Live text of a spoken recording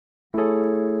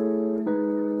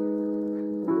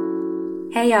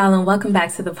Hey y'all, and welcome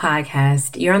back to the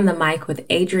podcast. You're on the mic with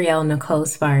Adrielle Nicole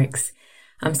Sparks.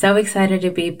 I'm so excited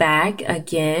to be back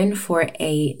again for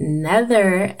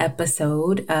another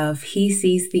episode of He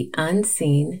Sees the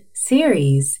Unseen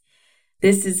series.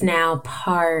 This is now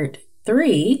part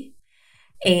 3,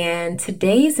 and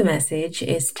today's message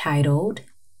is titled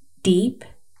Deep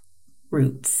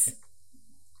Roots.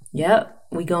 Yep,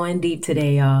 we going deep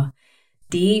today, y'all.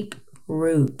 Deep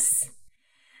roots.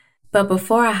 But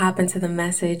before I hop into the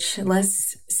message,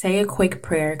 let's say a quick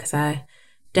prayer because I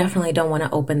definitely don't want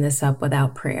to open this up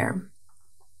without prayer.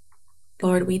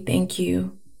 Lord, we thank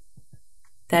you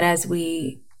that as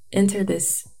we enter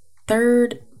this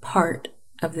third part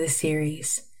of this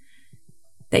series,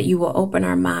 that you will open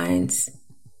our minds,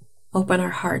 open our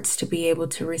hearts to be able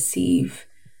to receive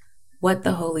what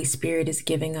the Holy Spirit is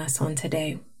giving us on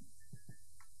today.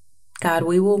 God,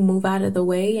 we will move out of the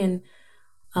way and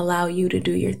allow you to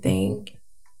do your thing.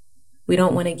 We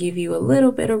don't want to give you a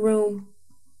little bit of room.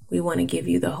 We want to give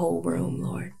you the whole room,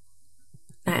 Lord.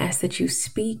 I ask that you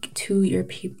speak to your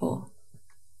people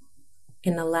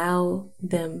and allow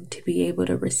them to be able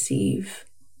to receive,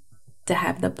 to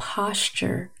have the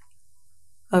posture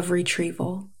of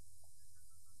retrieval,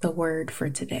 the word for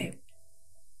today.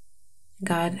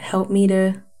 God, help me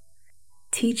to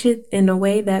teach it in a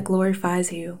way that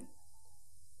glorifies you,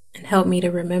 and help me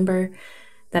to remember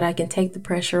that I can take the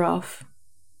pressure off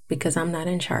because I'm not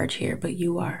in charge here, but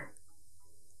you are.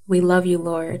 We love you,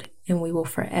 Lord, and we will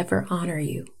forever honor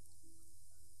you.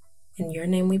 In your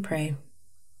name we pray.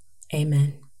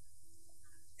 Amen.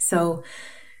 So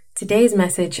today's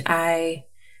message, I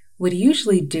would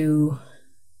usually do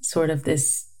sort of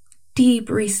this deep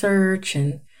research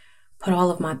and put all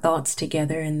of my thoughts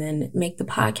together and then make the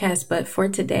podcast. But for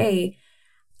today,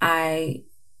 I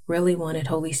really wanted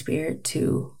Holy Spirit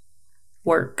to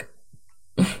work.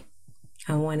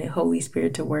 I wanted Holy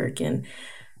Spirit to work, and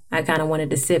I kind of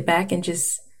wanted to sit back and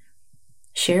just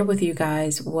share with you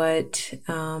guys what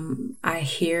I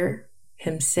hear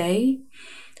him say,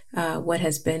 what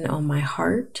has been on my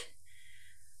heart.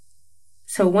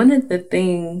 So one of the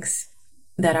things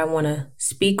that I want to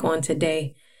speak on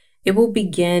today, it will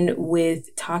begin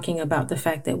with talking about the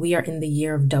fact that we are in the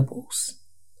year of doubles.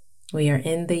 We are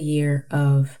in the year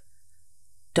of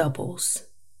doubles.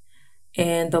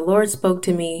 And the Lord spoke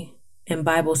to me in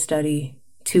Bible study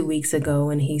 2 weeks ago,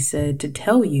 and he said to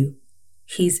tell you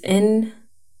he's in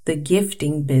the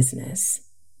gifting business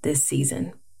this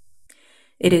season.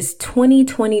 It is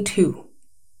 2022,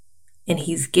 and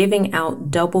he's giving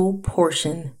out double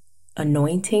portion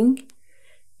anointing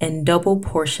and double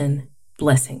portion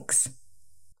blessings.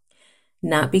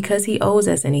 Not because he owes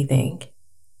us anything,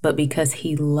 but because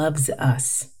he loves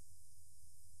us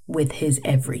with his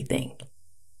everything.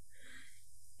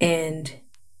 And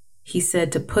he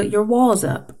said to put your walls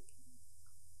up.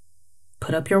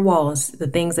 Put up your walls. The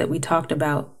things that we talked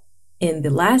about in the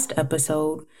last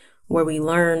episode, where we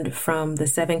learned from the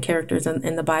 7 characters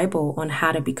in the Bible on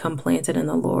how to become planted in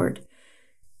the Lord.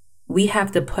 We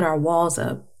have to put our walls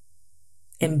up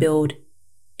and build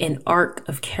an ark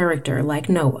of character like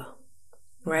Noah,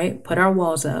 right? Put our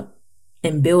walls up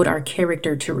and build our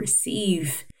character to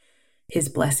receive his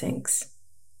blessings.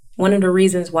 One of the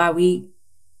reasons why we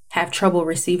have trouble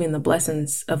receiving the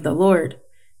blessings of the Lord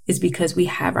is because we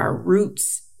have our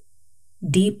roots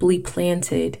deeply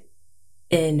planted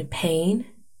in pain,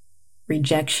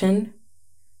 rejection,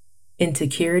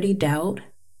 insecurity, doubt,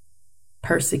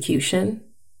 persecution,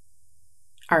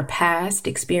 our past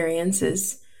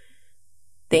experiences,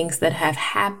 things that have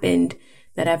happened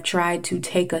that have tried to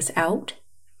take us out.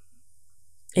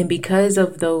 And because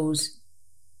of those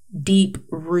deep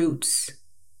roots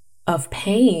of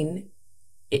pain,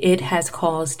 it has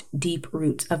caused deep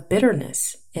roots of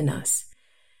bitterness in us.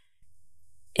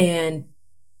 And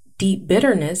deep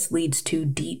bitterness leads to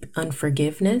deep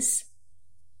unforgiveness,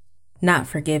 not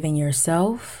forgiving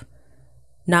yourself,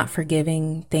 not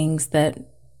forgiving things that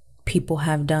people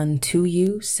have done to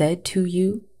you, said to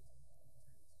you,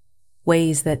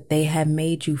 ways that they have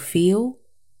made you feel.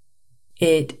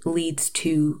 It leads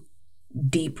to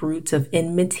deep roots of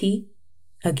enmity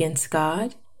against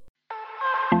God.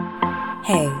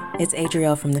 Hey, it's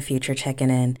Adrielle from the future checking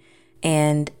in,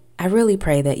 and I really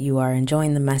pray that you are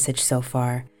enjoying the message so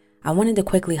far. I wanted to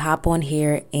quickly hop on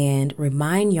here and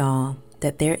remind y'all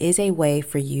that there is a way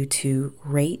for you to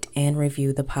rate and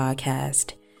review the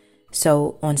podcast.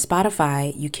 So on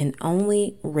Spotify, you can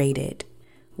only rate it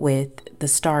with the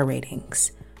star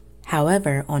ratings.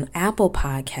 However, on Apple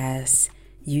Podcasts,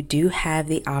 you do have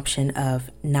the option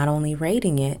of not only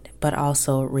rating it, but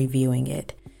also reviewing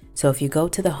it. So if you go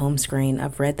to the home screen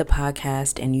of Read the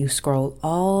Podcast and you scroll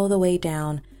all the way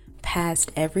down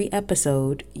past every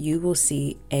episode, you will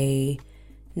see a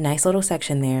nice little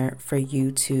section there for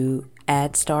you to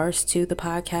add stars to the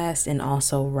podcast and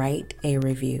also write a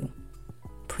review.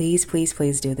 Please, please,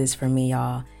 please do this for me,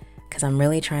 y'all, because I'm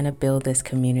really trying to build this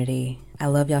community. I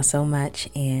love y'all so much,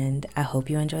 and I hope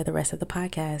you enjoy the rest of the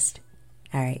podcast.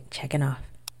 All right, checking off.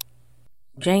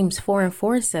 James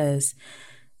 4:4 says,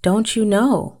 "Don't you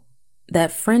know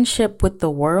that friendship with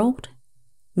the world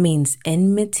means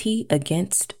enmity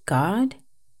against God?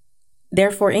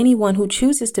 Therefore, anyone who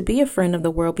chooses to be a friend of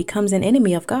the world becomes an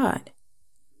enemy of God."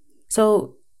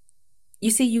 So,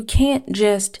 you see, you can't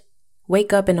just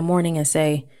wake up in the morning and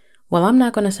say, well, I'm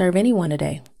not going to serve anyone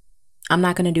today. I'm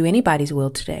not going to do anybody's will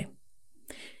today.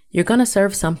 You're going to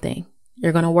serve something.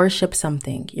 You're going to worship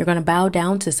something. You're going to bow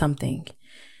down to something.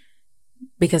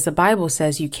 Because the Bible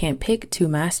says you can't pick two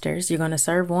masters. You're going to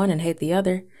serve one and hate the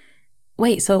other.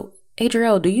 Wait, so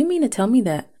Adriel, do you mean to tell me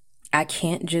that I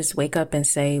can't just wake up and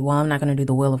say, well, I'm not going to do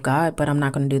the will of God, but I'm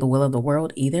not going to do the will of the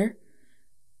world either?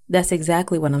 That's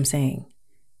exactly what I'm saying.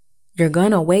 You're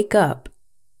going to wake up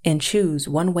and choose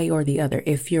one way or the other.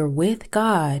 If you're with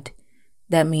God,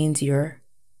 that means you're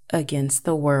against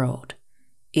the world.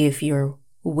 If you're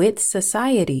with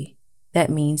society, that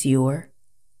means you're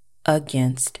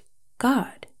against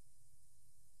God.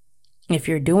 If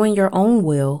you're doing your own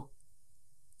will,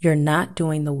 you're not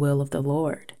doing the will of the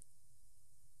Lord.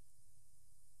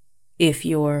 If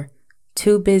you're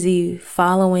too busy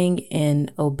following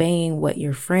and obeying what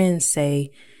your friends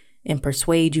say and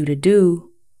persuade you to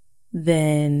do,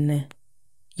 then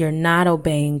you're not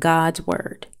obeying God's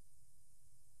word.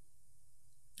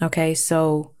 Okay,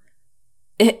 so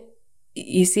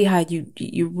you see how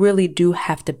you really do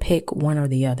have to pick one or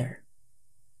the other.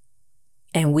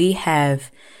 And we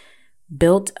have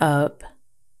built up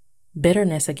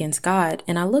bitterness against God.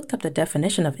 And I looked up the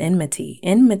definition of enmity.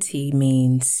 Enmity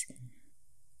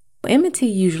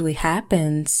usually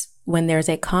happens when there's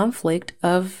a conflict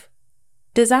of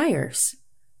desires.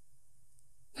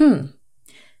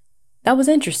 That was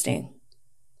interesting.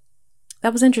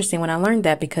 That was interesting when I learned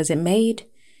that, because it made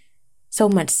so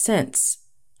much sense.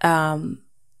 When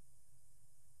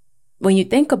you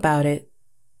think about it,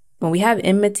 when we have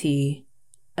enmity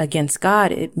against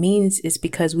God, it means it's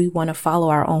because we want to follow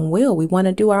our own will. We want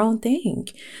to do our own thing.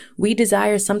 We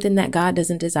desire something that God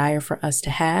doesn't desire for us to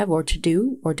have or to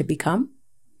do or to become.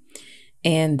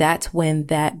 And that's when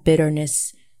that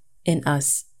bitterness in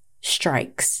us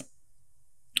strikes.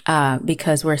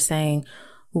 Because we're saying,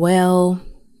 well,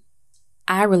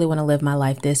 I really want to live my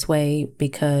life this way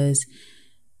because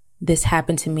this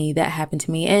happened to me, that happened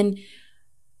to me. And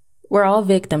we're all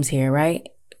victims here, right?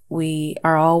 We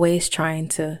are always trying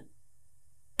to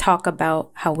talk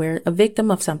about how we're a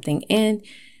victim of something. And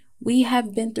we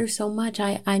have been through so much.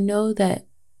 I know that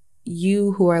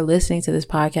you who are listening to this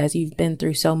podcast, you've been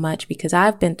through so much, because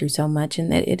I've been through so much,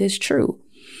 and that it is true.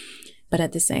 But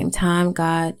at the same time,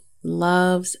 God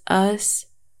loves us,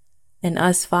 and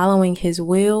us following his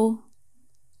will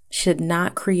should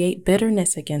not create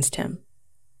bitterness against him.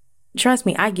 Trust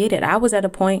me, I get it. I was at a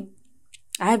point,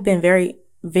 I have been very,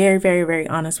 very, very, very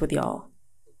honest with y'all.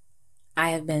 I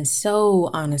have been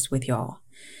so honest with y'all.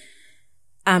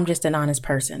 I'm just an honest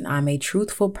person. I'm a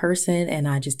truthful person, and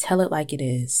I just tell it like it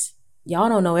is. Y'all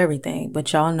don't know everything,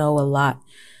 but y'all know a lot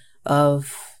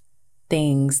of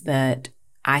things that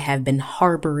I have been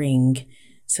harboring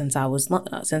since I was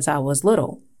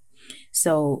little.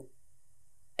 So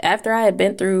after I had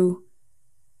been through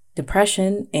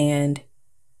depression, and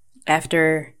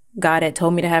after God had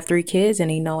told me to have 3 kids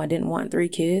and he knew I didn't want 3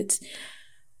 kids,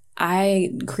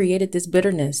 I created this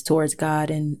bitterness towards God.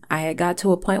 And I had got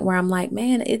to a point where I'm like,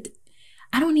 man,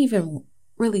 I don't even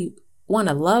really want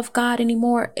to love God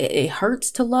anymore. It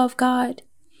hurts to love God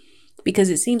because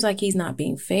it seems like he's not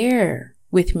being fair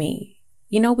with me.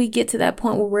 You know, we get to that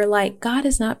point where we're like, God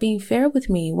is not being fair with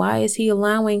me. Why is he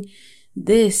allowing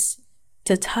this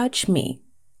to touch me?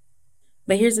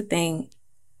 But here's the thing.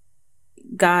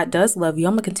 God does love you.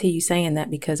 I'm going to continue saying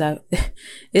that because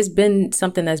it's been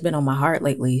something that's been on my heart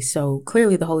lately. So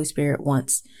clearly the Holy Spirit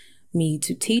wants me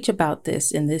to teach about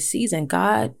this in this season.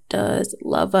 God does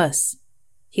love us.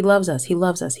 He loves us. He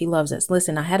loves us. He loves us.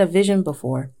 Listen, I had a vision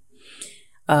before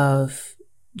of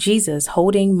Jesus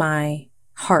holding my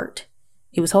heart.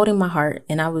 He was holding my heart,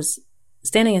 and I was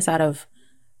standing inside of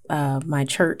my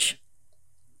church,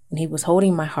 and he was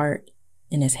holding my heart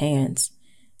in his hands.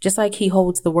 Just like he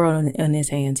holds the world in his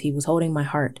hands, he was holding my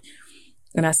heart.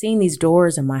 And I seen these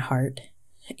doors in my heart,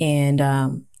 and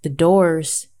the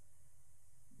doors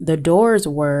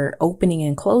were opening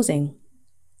and closing.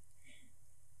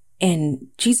 And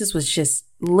Jesus was just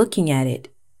looking at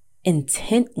it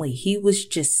intently. He was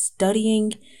just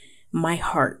studying my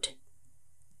heart.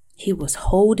 He was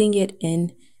holding it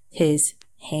in his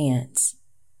hands.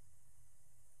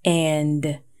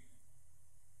 And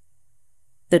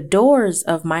the doors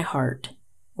of my heart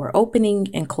were opening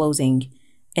and closing,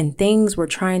 and things were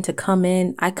trying to come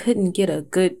in. I couldn't get a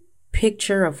good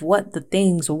picture of what the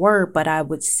things were, but I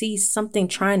would see something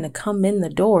trying to come in the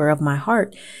door of my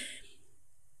heart.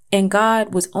 And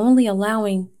God was only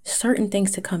allowing certain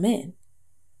things to come in.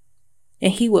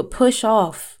 And he would push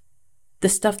off the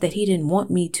stuff that he didn't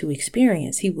want me to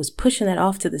experience. He was pushing that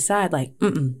off to the side like,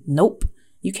 nope,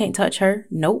 you can't touch her.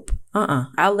 Nope.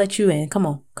 I'll let you in.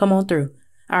 Come on through.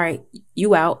 All right,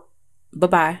 you out.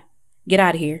 Bye-bye. Get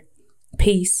out of here.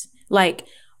 Peace. Like,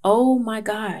 oh my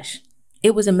gosh,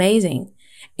 it was amazing.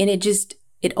 And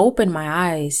it opened my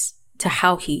eyes to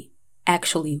how he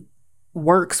actually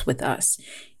works with us.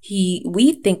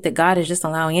 We think that God is just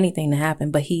allowing anything to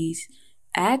happen, but he's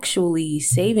actually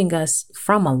saving us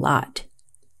from a lot.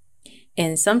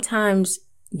 And sometimes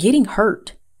getting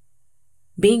hurt,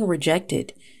 being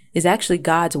rejected is actually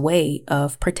God's way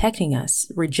of protecting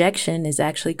us. Rejection is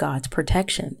actually God's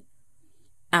protection.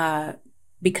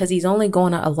 Because he's only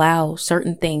going to allow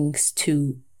certain things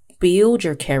to build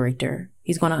your character.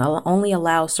 He's going to only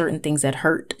allow certain things that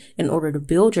hurt in order to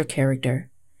build your character.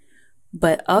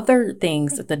 But other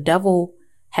things that the devil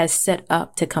has set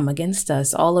up to come against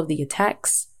us, all of the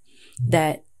attacks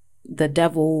that the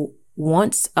devil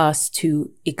wants us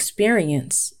to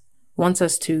experience, wants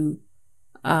us to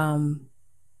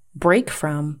break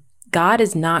from, God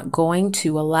is not going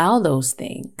to allow those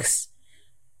things.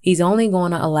 He's only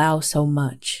going to allow so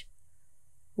much.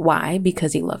 Why?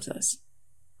 Because he loves us.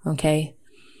 Okay.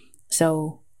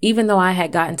 So even though I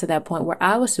had gotten to that point where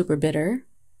I was super bitter,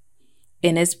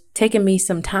 and it's taken me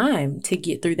some time to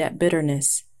get through that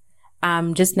bitterness,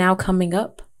 I'm just now coming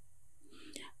up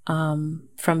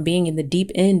from being in the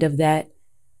deep end of that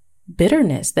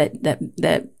bitterness,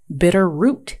 that bitter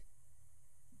root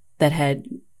that had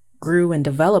grew and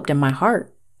developed in my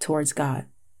heart towards God.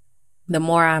 The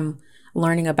more I'm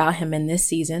learning about him in this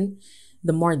season,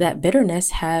 the more that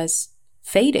bitterness has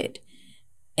faded.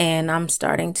 And I'm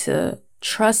starting to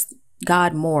trust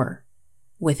God more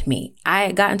with me. I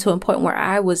had gotten to a point where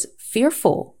I was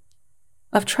fearful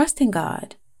of trusting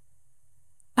God.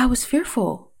 I was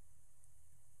fearful.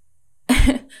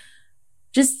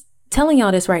 Just telling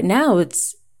y'all this right now,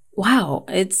 it's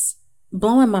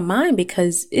blowing my mind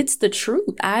because it's the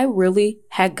truth. I really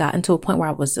had gotten to a point where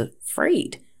I was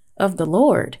afraid of the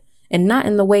Lord, and not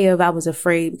in the way of I was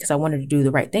afraid because I wanted to do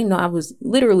the right thing. No, I was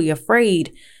literally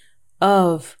afraid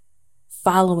of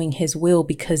following his will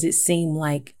because it seemed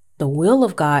like the will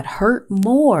of God hurt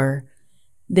more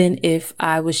than if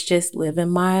I was just living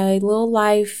my little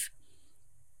life,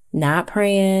 not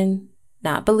praying,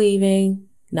 not believing,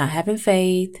 not having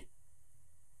faith.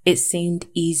 It seemed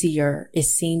easier. It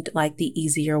seemed like the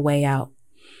easier way out.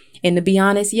 And to be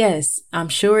honest, yes, I'm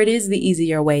sure it is the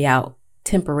easier way out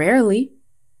temporarily.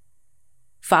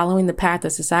 Following the path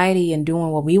of society and doing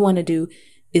what we want to do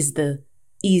is the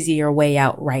easier way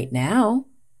out right now.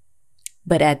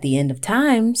 But at the end of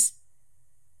times,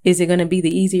 is it going to be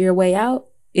the easier way out?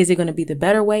 Is it going to be the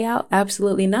better way out?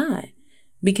 Absolutely not.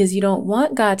 Because you don't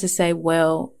want God to say,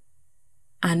 well,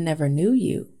 I never knew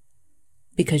you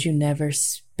because you never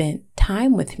spent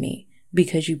time with me,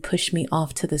 because you pushed me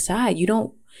off to the side.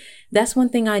 That's one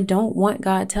thing I don't want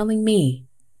God telling me.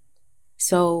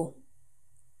 So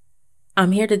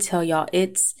I'm here to tell y'all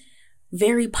it's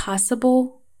very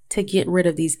possible to get rid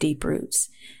of these deep roots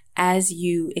as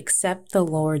you accept the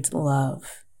Lord's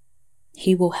love.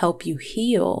 He will help you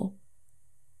heal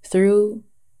through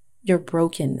your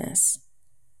brokenness.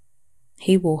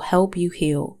 He will help you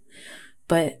heal,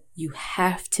 but you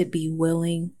have to be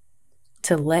willing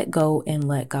to let go and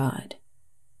let God.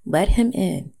 Let him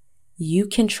in. You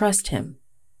can trust him.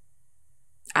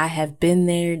 I have been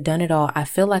there, done it all. I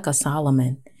feel like a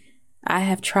Solomon. I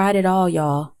have tried it all,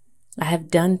 y'all. I have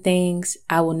done things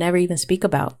I will never even speak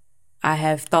about. I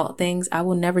have thought things I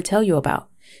will never tell you about.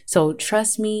 So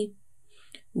trust me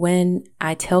when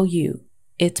I tell you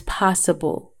it's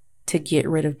possible to get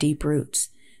rid of deep roots.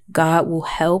 God will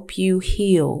help you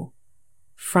heal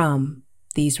from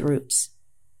these roots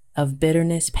of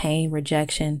bitterness, pain,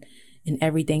 rejection, and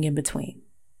everything in between.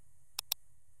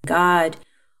 God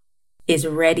is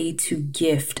ready to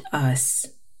gift us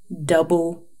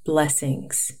double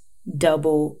blessings,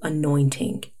 double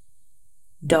anointing,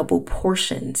 double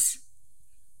portions,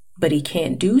 but he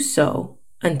can't do so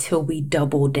until we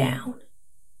double down.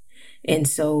 And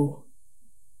so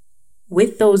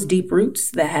with those deep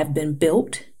roots that have been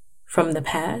built from the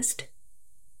past,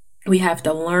 we have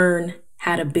to learn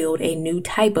how to build a new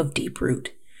type of deep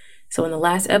root. So in the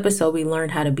last episode, we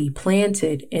learned how to be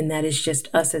planted, and that is just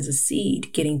us as a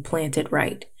seed getting planted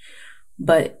right.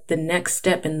 But the next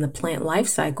step in the plant life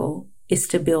cycle is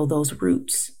to build those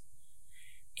roots.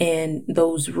 And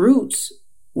those roots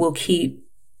will keep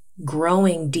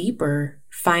growing deeper,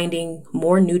 finding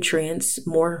more nutrients,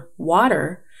 more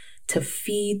water to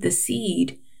feed the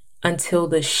seed until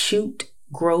the shoot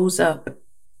grows up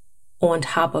on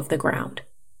top of the ground.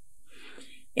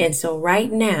 And so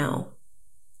right now,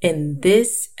 in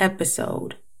this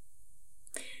episode,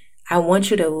 I want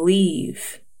you to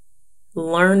leave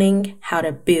learning how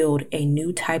to build a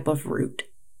new type of root.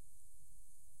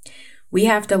 We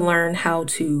have to learn how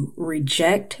to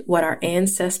reject what our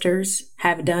ancestors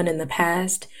have done in the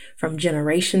past from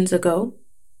generations ago,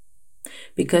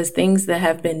 because things that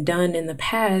have been done in the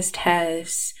past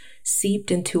has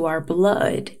seeped into our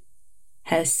blood,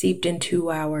 has seeped into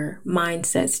our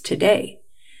mindsets today.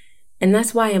 And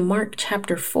that's why in Mark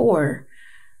chapter 4,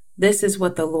 this is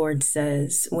what the Lord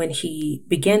says when he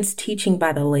begins teaching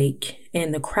by the lake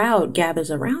and the crowd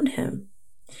gathers around him.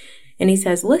 And he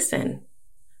says, listen,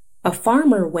 a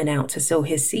farmer went out to sow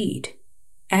his seed.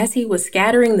 As he was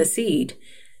scattering the seed,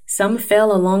 some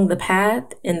fell along the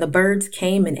path and the birds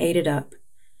came and ate it up.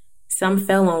 Some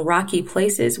fell on rocky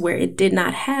places where it did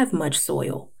not have much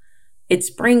soil. It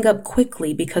sprang up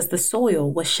quickly because the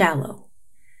soil was shallow.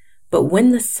 But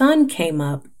when the sun came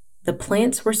up, the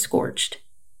plants were scorched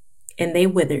and they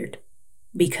withered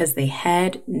because they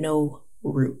had no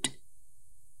root.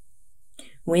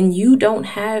 When you don't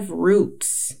have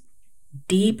roots,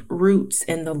 deep roots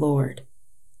in the Lord,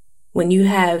 when you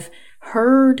have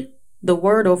heard the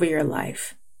word over your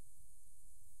life,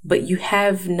 but you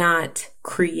have not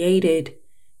created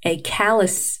a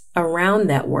callus around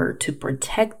that word to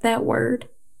protect that word,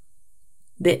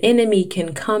 the enemy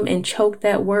can come and choke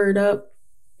that word up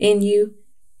in you.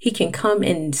 He can come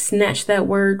and snatch that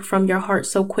word from your heart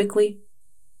so quickly.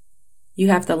 You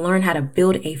have to learn how to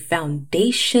build a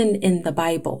foundation in the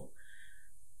Bible.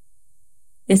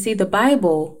 And see, the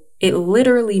Bible, it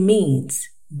literally means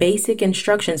basic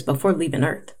instructions before leaving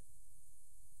earth.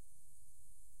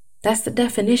 That's the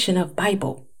definition of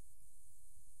Bible.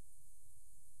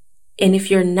 And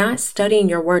if you're not studying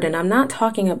your word, and I'm not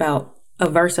talking about a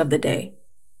verse of the day,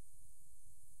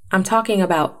 I'm talking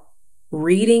about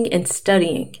reading and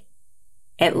studying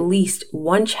at least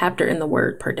one chapter in the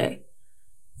word per day.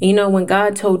 You know, when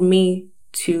God told me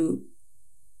to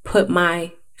put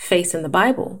my face in the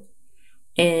Bible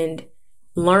and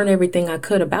learn everything I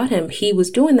could about him, he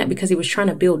was doing that because he was trying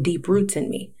to build deep roots in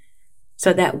me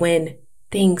so that when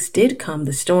things did come,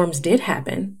 the storms did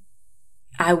happen,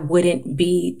 I wouldn't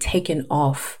be taken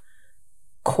off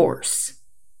course.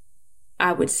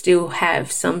 I would still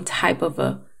have some type of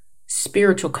a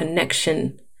spiritual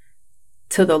connection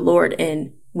to the Lord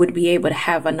and would be able to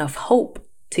have enough hope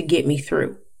to get me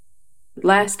through.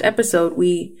 Last episode,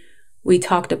 we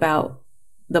talked about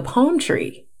the palm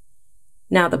tree.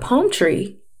 Now, the palm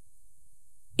tree,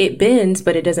 it bends,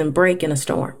 but it doesn't break in a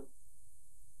storm.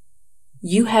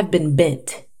 You have been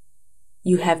bent.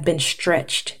 You have been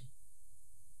stretched,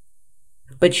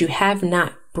 but you have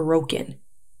not broken.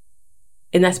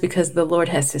 And that's because the Lord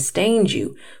has sustained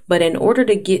you. But in order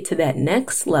to get to that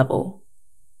next level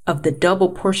of the double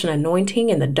portion anointing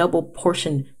and the double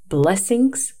portion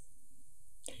blessings,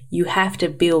 you have to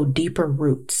build deeper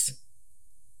roots.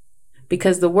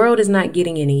 Because the world is not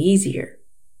getting any easier,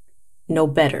 no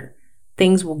better.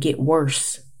 Things will get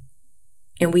worse.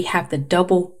 And we have to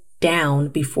double down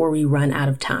before we run out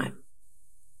of time.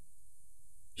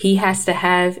 He has to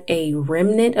have a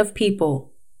remnant of people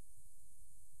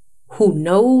who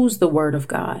knows the word of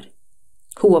God,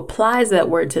 who applies that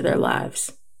word to their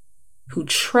lives, who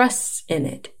trusts in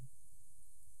it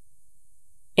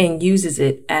and uses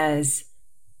it as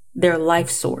their life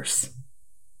source.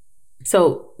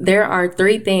 So there are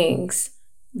 3 things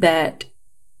that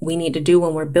we need to do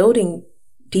when we're building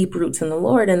deep roots in the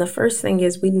Lord. And the first thing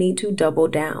is we need to double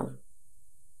down.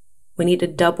 We need to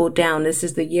double down. This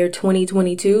is the year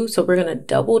 2022. So we're going to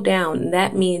double down. And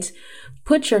that means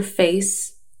put your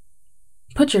face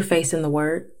in the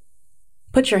word.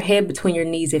 Put your head between your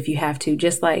knees if you have to.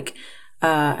 Just like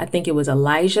I think it was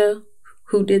Elijah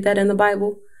who did that in the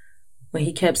Bible, when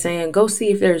he kept saying, go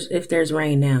see if there's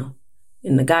rain now.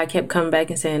 And the guy kept coming back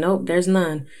and saying, oh, there's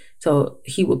none. So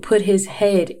he would put his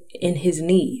head in his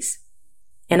knees.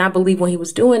 And I believe when he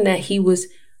was doing that, he was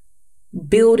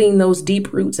building those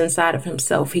deep roots inside of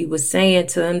himself. He was saying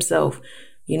to himself,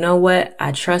 you know what?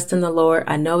 I trust in the Lord.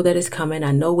 I know that it's coming.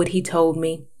 I know what he told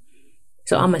me.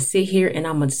 So I'm going to sit here and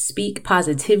I'm going to speak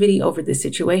positivity over the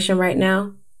situation right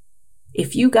now.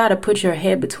 If you got to put your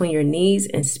head between your knees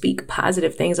and speak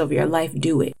positive things over your life,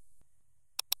 do it.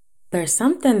 There's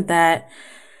something that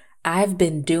I've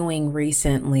been doing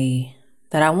recently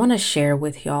that I want to share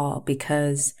with y'all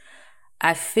because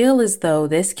I feel as though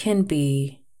this can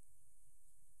be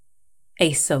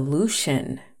a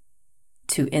solution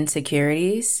to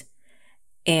insecurities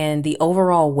and the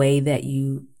overall way that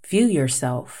you view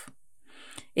yourself.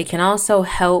 It can also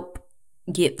help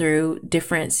get through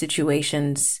different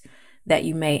situations that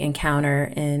you may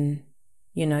encounter in,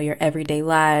 your everyday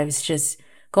lives, just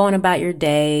going about your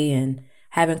day and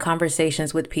having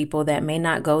conversations with people that may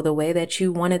not go the way that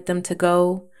you wanted them to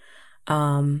go.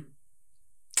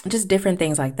 Just different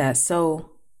things like that.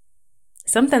 So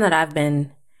something that I've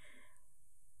been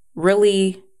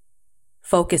really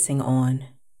focusing on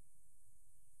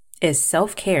is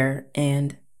self-care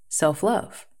and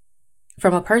self-love.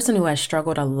 From a person who has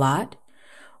struggled a lot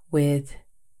with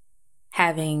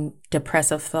having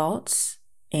depressive thoughts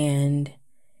and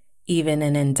even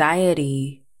an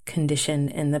anxiety condition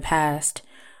in the past,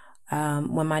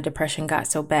 when my depression got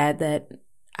so bad that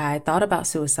I thought about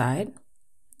suicide.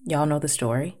 Y'all know the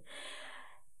story.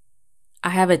 I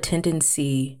have a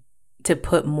tendency to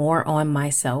put more on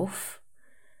myself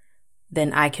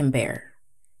than I can bear.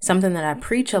 Something that I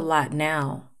preach a lot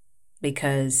now,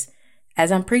 because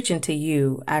as I'm preaching to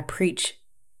you, I preach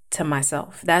to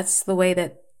myself. That's the way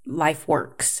that life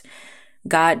works.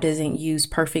 God doesn't use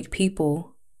perfect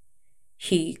people.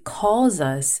 He calls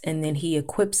us and then he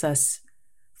equips us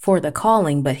for the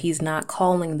calling, but he's not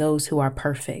calling those who are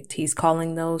perfect. He's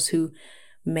calling those who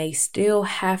may still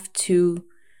have to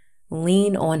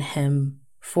lean on him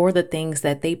for the things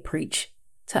that they preach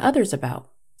to others about.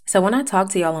 So when I talk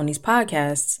to y'all on these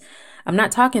podcasts, I'm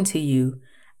not talking to you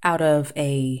out of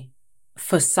a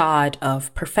facade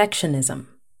of perfectionism,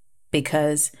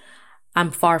 because I'm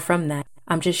far from that.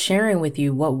 I'm just sharing with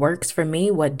you what works for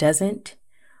me, what doesn't,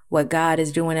 what God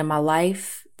is doing in my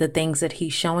life, the things that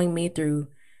he's showing me through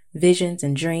visions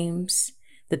and dreams,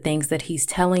 the things that he's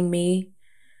telling me,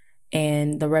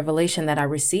 and the revelation that I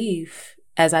receive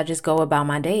as I just go about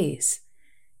my days.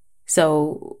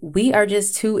 So we are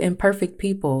just two imperfect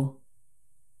people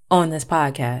on this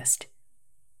podcast,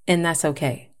 and that's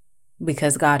okay,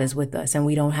 because God is with us and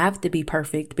we don't have to be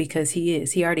perfect because he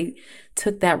is. He already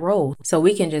took that role. So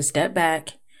we can just step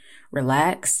back,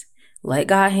 relax, let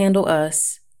God handle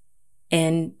us,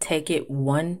 and take it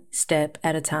one step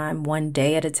at a time, one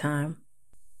day at a time.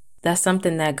 That's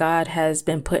something that God has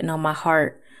been putting on my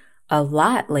heart a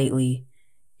lot lately,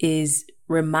 is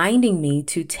reminding me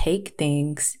to take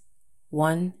things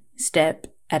one step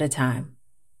at a time.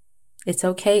 It's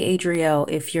okay, Adrielle,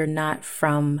 if you're not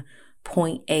from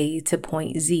point A to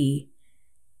point Z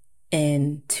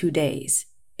in 2 days.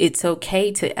 It's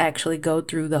okay to actually go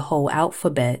through the whole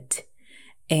alphabet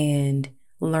and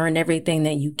learn everything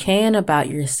that you can about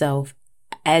yourself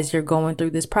as you're going through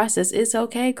this process. It's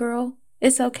okay, girl.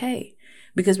 It's okay,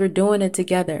 because we're doing it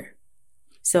together.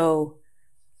 So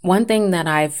one thing that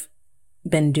I've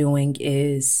been doing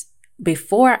is,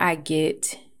 before I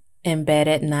get in bed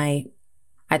at night,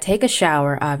 I take a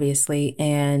shower, obviously,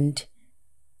 and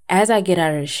as I get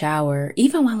out of the shower,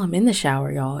 even while I'm in the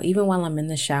shower, y'all, even while I'm in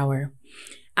the shower,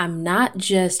 I'm not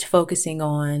just focusing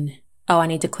on, I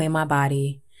need to clean my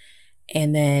body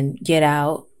and then get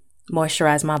out,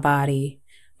 moisturize my body,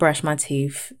 brush my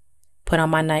teeth, put on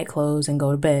my night clothes and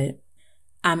go to bed.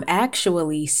 I'm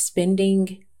actually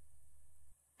spending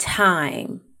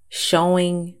time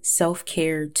showing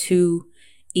self-care to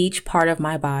each part of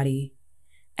my body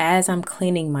as I'm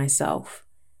cleaning myself.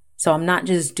 So I'm not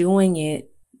just doing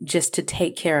it just to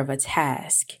take care of a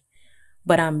task,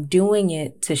 but I'm doing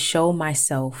it to show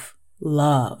myself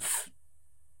love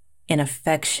and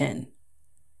affection.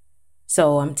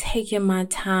 So I'm taking my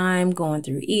time going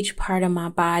through each part of my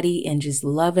body and just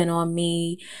loving on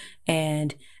me.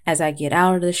 And as I get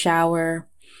out of the shower,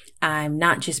 I'm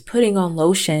not just putting on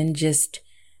lotion just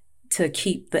to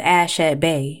keep the ash at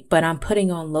bay, but I'm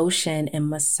putting on lotion and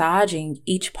massaging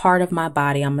each part of my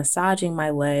body. I'm massaging my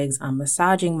legs. I'm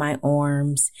massaging my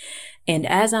arms. And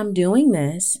as I'm doing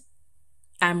this,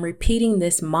 I'm repeating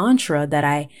this mantra that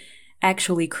I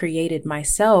actually created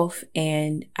myself,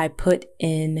 and I put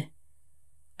in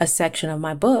a section of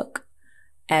my book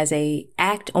as a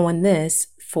act on this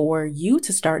for you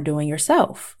to start doing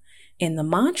yourself. And the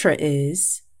mantra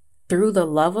is, through the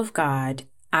love of God,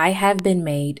 I have been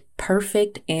made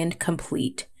perfect and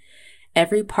complete.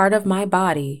 Every part of my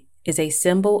body is a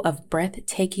symbol of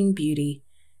breathtaking beauty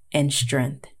and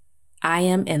strength. I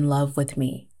am in love with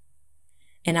me.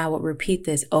 And I would repeat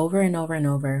this over and over and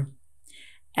over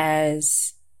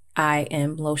as I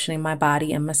am lotioning my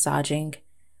body and massaging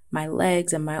my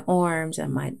legs and my arms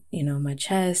and my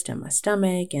chest and my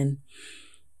stomach and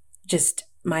just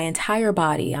my entire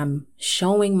body. I'm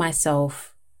showing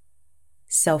myself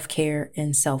self-care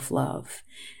and self-love.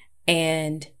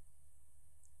 And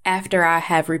after I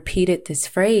have repeated this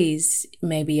phrase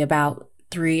maybe about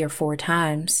 3 or 4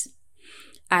 times,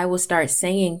 I will start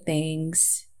saying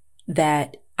things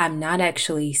that I'm not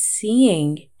actually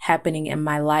seeing happening in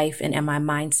my life and in my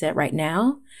mindset right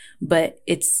now, but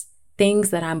it's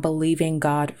things that I'm believing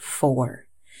God for.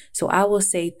 So I will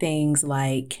say things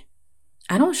like,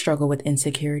 I don't struggle with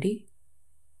insecurity.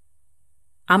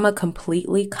 I'm a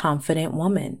completely confident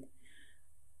woman.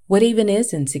 What even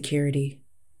is insecurity?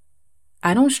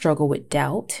 I don't struggle with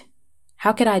doubt.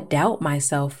 How could I doubt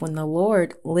myself when the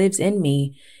Lord lives in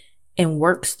me and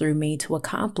works through me to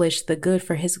accomplish the good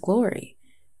for His glory?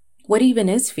 What even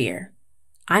is fear?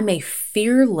 I'm a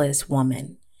fearless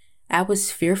woman. I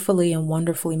was fearfully and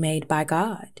wonderfully made by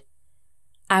God.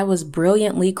 I was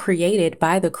brilliantly created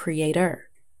by the Creator.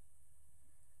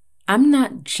 I'm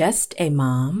not just a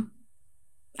mom.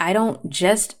 I don't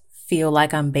just feel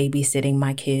like I'm babysitting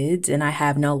my kids and I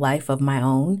have no life of my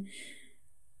own.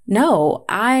 No,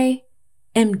 I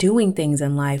am doing things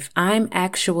in life.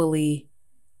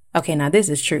 Okay, now this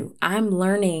is true. I'm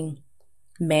learning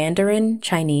Mandarin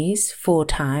Chinese full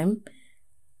time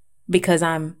because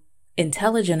I'm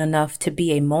intelligent enough to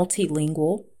be a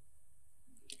multilingual.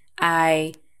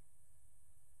 I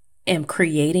am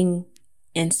creating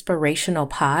inspirational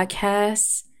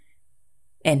podcasts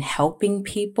and helping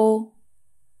people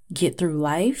get through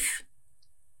life.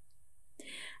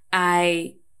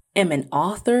 I am an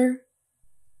author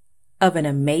of an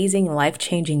amazing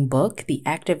life-changing book, The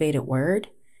Activated Word.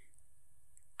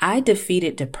 I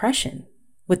defeated depression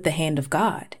with the hand of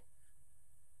God.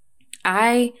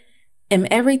 I am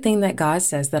everything that God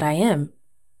says that I am.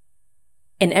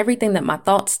 And everything that my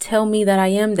thoughts tell me that I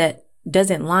am that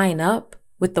doesn't line up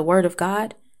with the Word of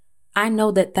God, I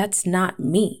know that that's not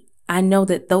me. I know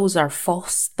that those are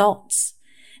false thoughts.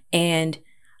 And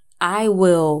I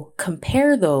will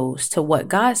compare those to what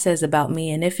God says about me.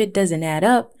 And if it doesn't add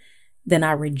up, then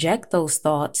I reject those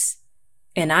thoughts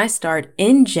and I start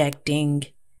injecting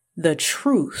the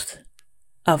truth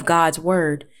of God's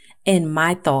word in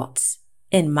my thoughts,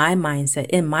 in my mindset,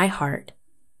 in my heart,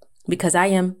 because I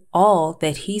am all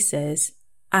that He says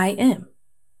I am.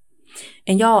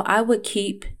 And y'all, I would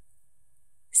keep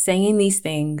saying these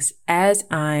things as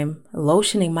I'm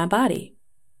lotioning my body.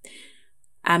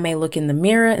 I may look in the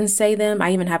mirror and say them.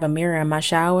 I even have a mirror in my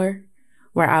shower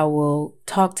where I will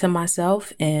talk to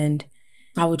myself and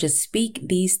I will just speak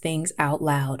these things out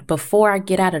loud before I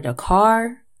get out of the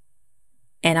car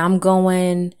and I'm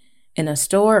going in a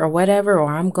store or whatever,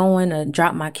 or I'm going to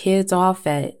drop my kids off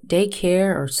at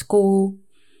daycare or school.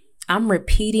 I'm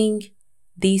repeating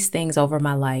these things over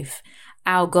my life.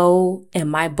 I'll go in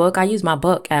my book. I use my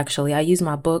book, actually. I use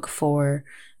my book for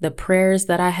the prayers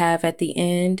that I have at the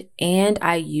end, and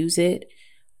I use it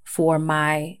for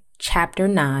my chapter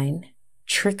 9,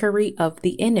 Trickery of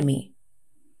the Enemy.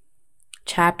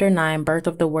 Chapter 9, Birth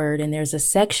of the Word, and there's a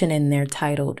section in there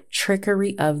titled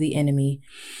Trickery of the Enemy.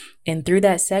 And through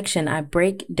that section, I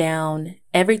break down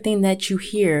everything that you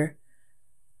hear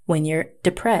when you're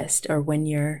depressed or when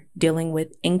you're dealing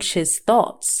with anxious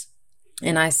thoughts.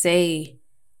 And I say,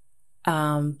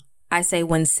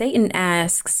 when Satan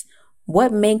asks,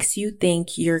 what makes you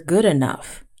think you're good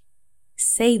enough?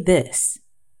 Say this: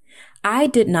 I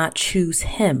did not choose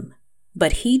him,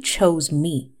 but he chose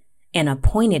me and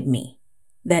appointed me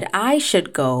that I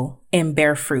should go and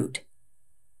bear fruit,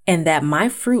 and that my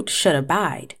fruit should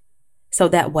abide, so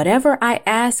that whatever I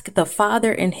ask the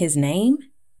Father in his name,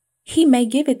 he may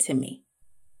give it to me.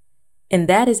 And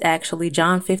that is actually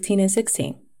John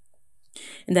 15:16.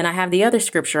 And then I have the other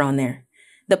scripture on there.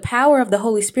 The power of the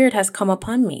Holy Spirit has come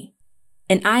upon me,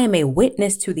 and I am a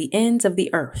witness to the ends of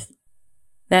the earth.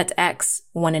 That's Acts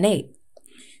 1:8.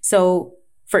 So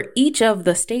for each of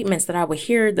the statements that I would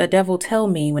hear the devil tell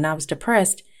me when I was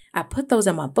depressed, I put those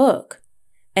in my book.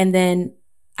 And then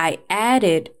I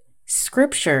added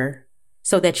scripture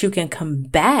so that you can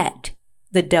combat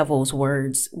the devil's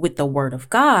words with the word of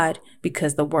God,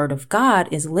 because the word of God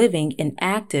is living and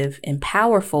active and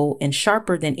powerful and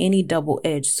sharper than any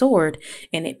double-edged sword.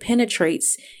 And it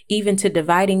penetrates even to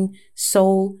dividing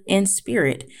soul and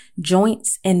spirit,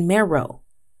 joints and marrow.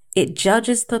 It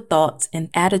judges the thoughts and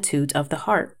attitudes of the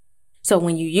heart. So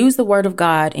when you use the word of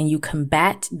God and you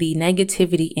combat the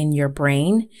negativity in your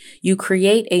brain, you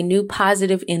create a new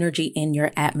positive energy in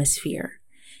your atmosphere.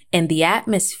 And the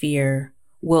atmosphere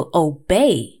will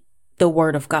obey the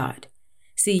word of God.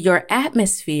 See, your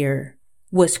atmosphere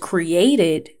was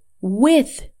created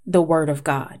with the word of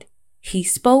God. He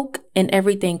spoke and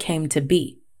everything came to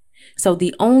be. So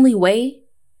the only way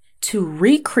to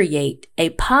recreate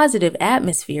a positive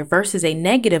atmosphere versus a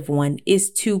negative one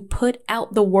is to put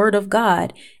out the word of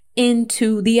God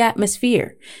into the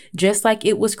atmosphere, just like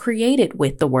it was created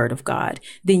with the word of God.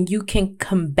 Then you can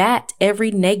combat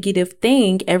every negative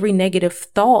thing, every negative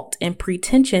thought and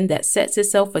pretension that sets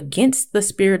itself against the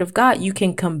spirit of God. You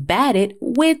can combat it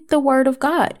with the word of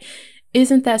God.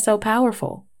 Isn't that so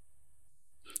powerful?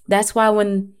 That's why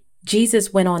when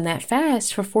Jesus went on that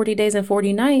fast for 40 days and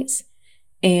 40 nights,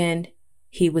 and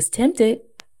he was tempted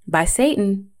by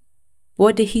Satan,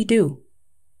 what did he do?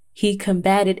 He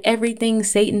combated everything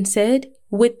Satan said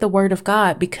with the word of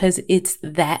God because it's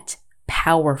that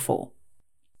powerful.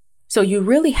 So you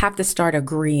really have to start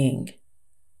agreeing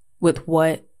with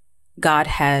what God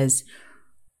has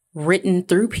written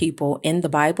through people in the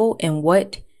Bible and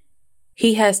what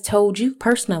he has told you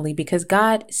personally, because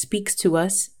God speaks to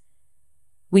us.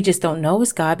 We just don't know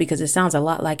it's God because it sounds a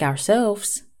lot like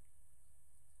ourselves.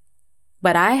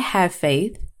 But I have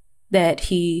faith that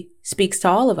he speaks to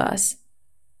all of us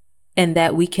and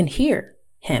that we can hear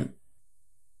him.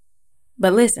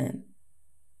 But listen,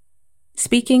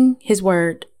 speaking his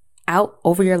word out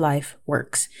over your life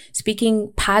works.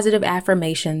 Speaking positive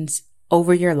affirmations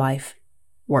over your life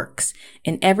works.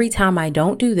 And every time I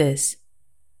don't do this,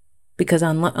 because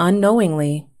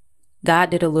unknowingly,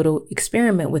 God did a little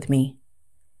experiment with me.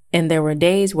 And there were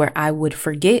days where I would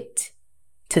forget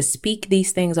to speak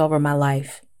these things over my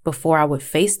life before I would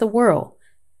face the world.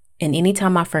 And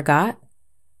anytime I forgot,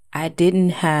 I didn't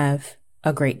have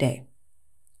a great day.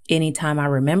 Anytime I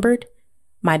remembered,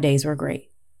 my days were great.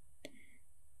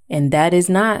 And that is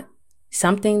not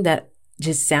something that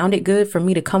just sounded good for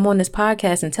me to come on this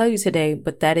podcast and tell you today,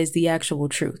 but that is the actual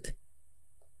truth.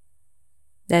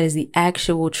 That is the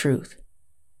actual truth.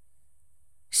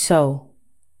 So,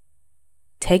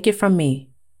 take it from me.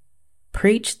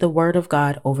 Preach the word of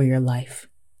God over your life.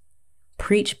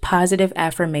 Preach positive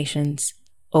affirmations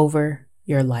over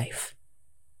your life.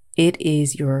 It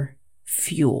is your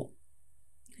fuel.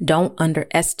 Don't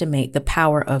underestimate the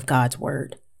power of God's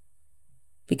word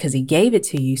because he gave it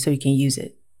to you so you can use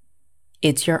it.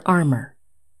 It's your armor.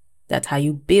 That's how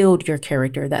you build your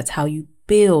character. That's how you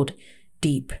build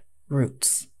deep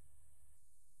roots.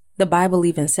 The Bible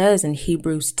even says in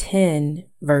Hebrews 10,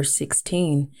 verse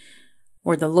 16,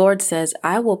 where the Lord says,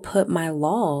 I will put my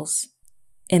laws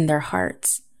in their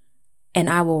hearts and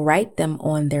I will write them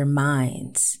on their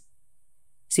minds.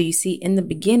 So you see, in the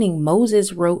beginning,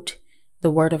 Moses wrote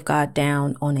the word of God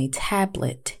down on a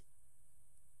tablet.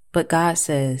 But God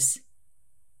says,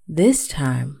 this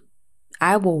time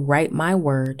I will write my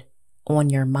word on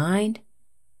your mind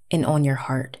and on your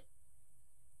heart.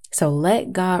 So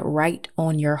let God write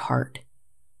on your heart.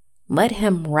 Let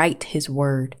him write his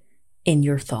word in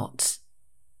your thoughts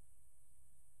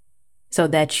so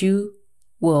that you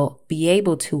will be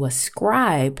able to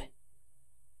ascribe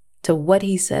to what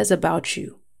he says about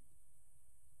you.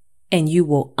 And you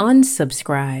will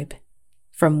unsubscribe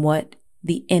from what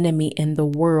the enemy in the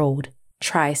world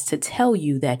tries to tell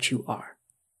you that you are.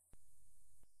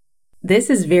 This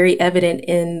is very evident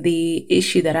in the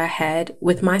issue that I had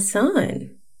with my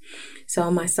son. So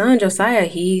my son, Josiah,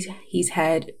 he's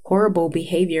had horrible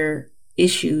behavior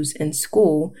issues in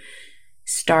school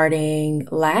starting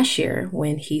last year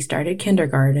when he started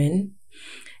kindergarten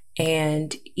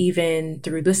and even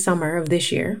through the summer of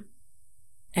this year.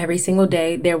 Every single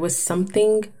day, there was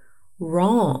something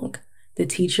wrong. The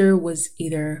teacher was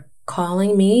either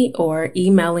calling me or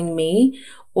emailing me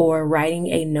or writing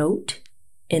a note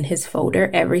in his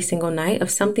folder every single night of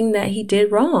something that he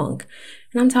did wrong.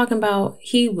 And I'm talking about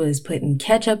he was putting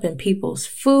ketchup in people's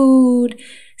food,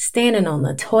 standing on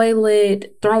the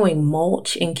toilet, throwing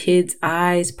mulch in kids'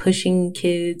 eyes, pushing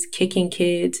kids, kicking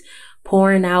kids,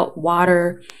 pouring out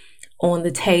water on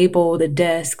the table, the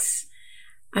desks.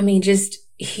 I mean,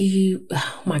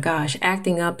 oh my gosh,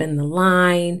 acting up in the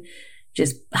line,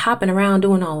 just hopping around,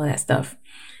 doing all of that stuff.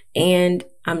 And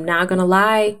I'm not going to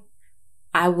lie,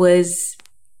 I was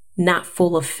not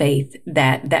full of faith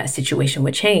that that situation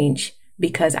would change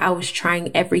because I was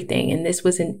trying everything. And this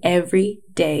was an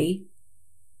everyday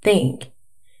thing.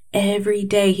 Every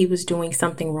day he was doing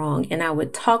something wrong. And I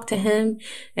would talk to him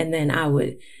and then I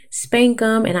would spank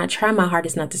them. And I try my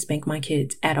hardest not to spank my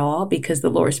kids at all, because the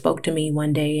Lord spoke to me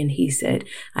one day and he said,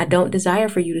 I don't desire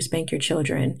for you to spank your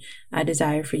children. I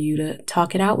desire for you to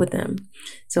talk it out with them.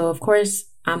 So of course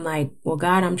I'm like, well,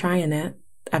 God, I'm trying that.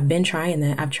 I've been trying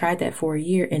that. I've tried that for a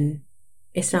year and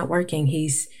it's not working.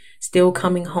 He's still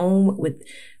coming home with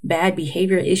bad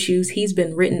behavior issues. He's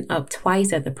been written up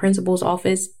twice at the principal's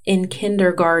office in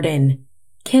kindergarten.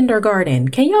 Kindergarten.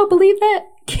 Can y'all believe that?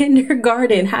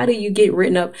 Kindergarten. How do you get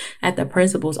written up at the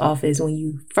principal's office when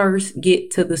you first get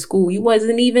to the school? You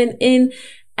wasn't even in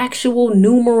actual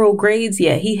numeral grades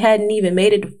yet. He hadn't even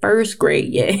made it to first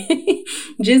grade yet.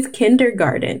 Just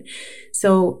kindergarten.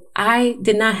 So I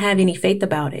did not have any faith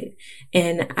about it.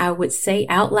 And I would say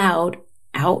out loud,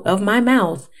 out of my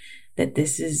mouth, that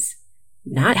this is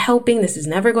not helping. This is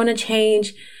never going to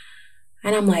change.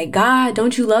 And I'm like, God,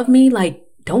 don't you love me? Like,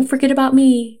 don't forget about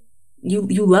me.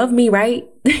 You love me, right?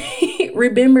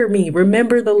 Remember me.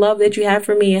 Remember the love that you have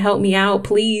for me and help me out,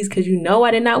 please. Cause you know,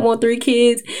 I did not want 3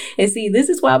 kids. And see, this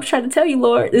is why I was trying to tell you,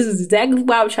 Lord. This is exactly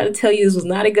why I was trying to tell you this was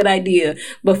not a good idea.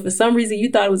 But for some reason you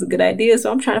thought it was a good idea.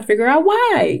 So I'm trying to figure out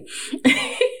why.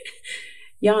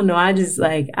 Y'all know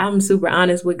I'm super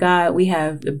honest with God. We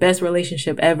have the best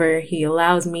relationship ever. He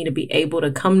allows me to be able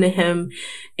to come to him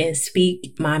and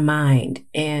speak my mind.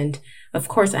 And of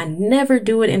course, I never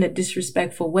do it in a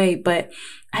disrespectful way, but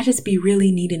I just be really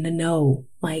needing to know,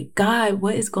 like, God,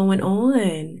 what is going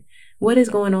on? What is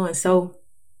going on? So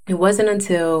it wasn't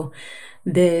until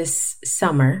this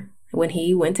summer when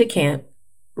he went to camp,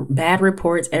 bad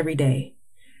reports every day.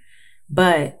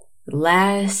 But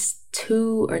last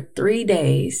 2 or 3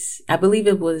 days, I believe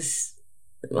it was,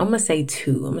 I'm going to say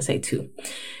two.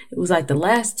 It was like the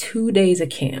last 2 days of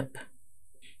camp,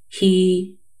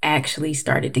 he actually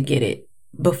started to get it.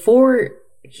 Before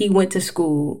he went to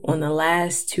school on the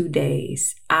last 2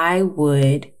 days, I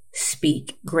would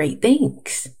speak great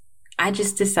things. I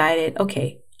just decided,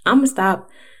 okay, I'm going to stop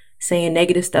saying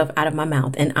negative stuff out of my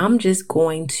mouth and I'm just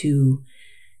going to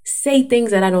say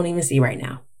things that I don't even see right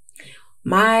now.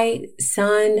 My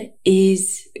son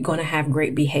is going to have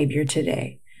great behavior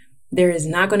today. There is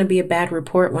not going to be a bad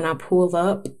report when I pull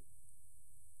up.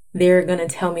 They're going to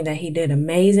tell me that he did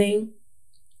amazing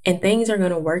and things are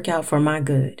going to work out for my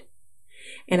good.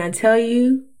 And I tell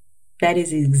you, that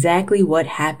is exactly what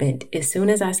happened. As soon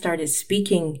as I started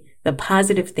speaking the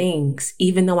positive things,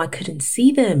 even though I couldn't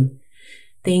see them,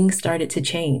 things started to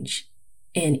change.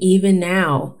 And even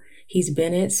now, he's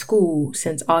been at school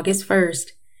since August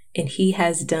 1st. And he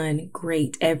has done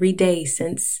great every day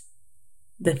since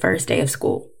the first day of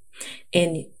school.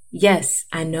 And yes,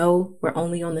 I know we're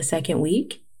only on the second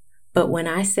week, but when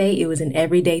I say it was an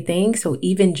everyday thing, so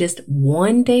even just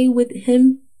one day with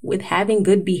him, with having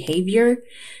good behavior,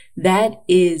 that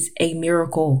is a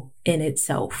miracle in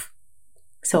itself.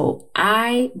 So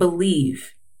I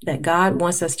believe that God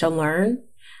wants us to learn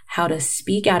how to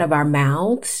speak out of our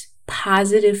mouths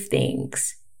positive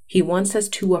things. He wants us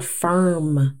to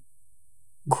affirm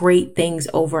great things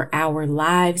over our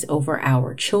lives, over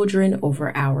our children,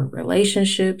 over our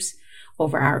relationships,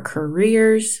 over our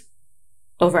careers,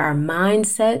 over our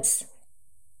mindsets.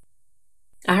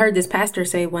 I heard this pastor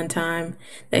say one time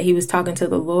that he was talking to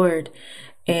the Lord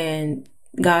and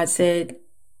God said,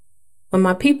 when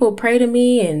my people pray to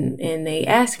me and they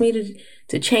ask me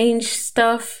to change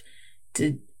stuff,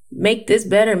 to make this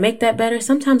better, make that better,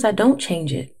 sometimes I don't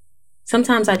change it.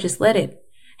 Sometimes I just let it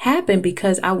happen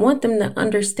because I want them to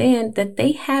understand that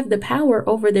they have the power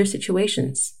over their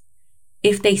situations.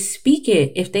 If they speak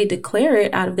it, if they declare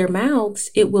it out of their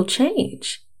mouths, it will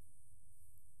change.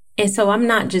 And so I'm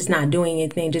not just not doing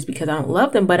anything just because I don't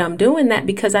love them, but I'm doing that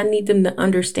because I need them to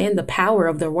understand the power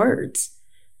of their words.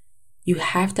 You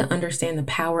have to understand the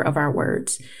power of our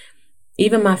words.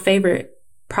 Even my favorite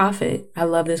prophet, I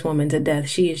love this woman to death.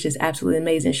 She is just absolutely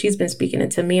amazing. She's been speaking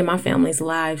into me and my family's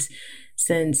lives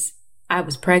since I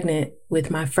was pregnant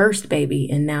with my first baby,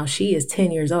 and now she is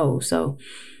 10 years old. So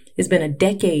it's been a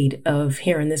decade of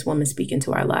hearing this woman speak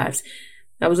into our lives.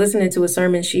 I was listening to a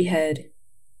sermon she had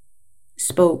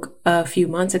spoke a few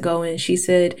months ago, and she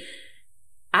said,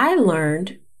 I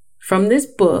learned from this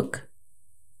book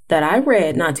that I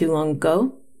read not too long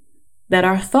ago that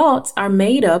our thoughts are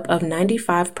made up of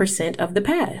 95% of the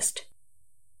past.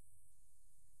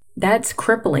 That's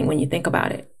crippling when you think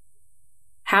about it.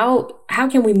 How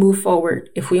can we move forward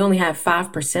if we only have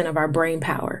 5% of our brain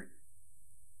power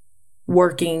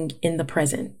working in the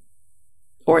present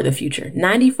or the future?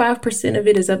 95% of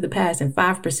it is of the past and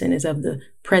 5% is of the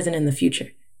present and the future.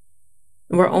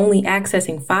 And we're only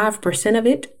accessing 5% of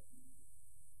it.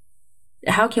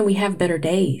 How can we have better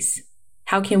days?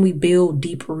 How can we build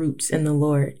deep roots in the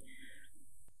Lord?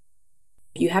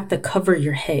 You have to cover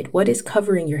your head. What is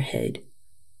covering your head?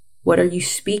 What are you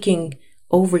speaking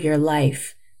over your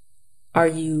life? Are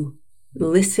you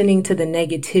listening to the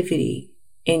negativity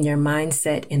in your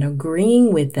mindset and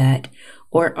agreeing with that?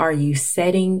 Or are you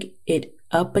setting it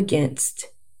up against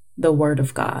the word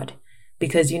of God?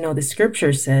 Because, the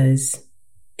scripture says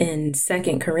in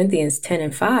 2 Corinthians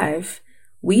 10:5,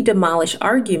 we demolish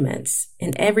arguments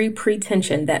and every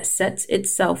pretension that sets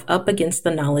itself up against the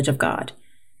knowledge of God.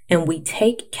 And we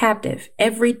take captive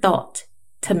every thought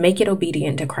to make it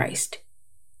obedient to Christ.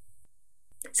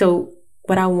 So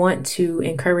what I want to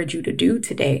encourage you to do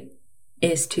today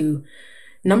is to,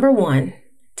 number one,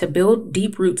 to build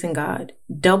deep roots in God,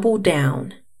 double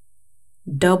down.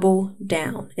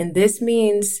 And this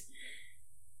means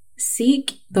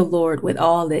seek the Lord with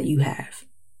all that you have.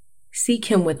 Seek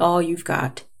him with all you've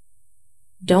got.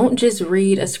 Don't just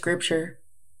read a scripture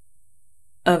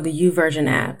of the YouVersion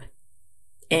app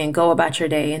and go about your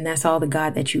day, and that's all the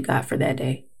God that you got for that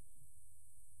day.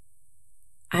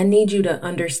 I need you to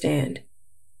understand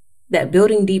that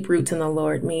building deep roots in the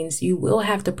Lord means you will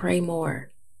have to pray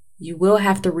more. You will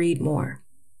have to read more.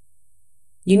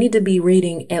 You need to be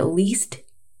reading at least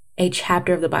a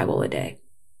chapter of the Bible a day.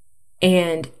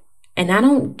 And I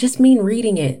don't just mean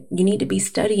reading it. You need to be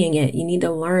studying it. You need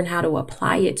to learn how to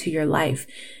apply it to your life.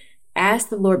 Ask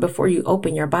the Lord before you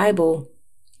open your Bible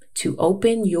to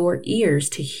open your ears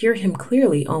to hear him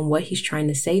clearly on what he's trying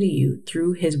to say to you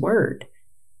through his word.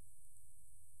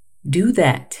 Do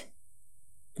that.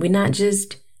 We're not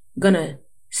just going to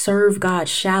serve God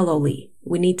shallowly.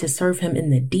 We need to serve him in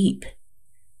the deep,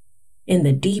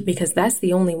 because that's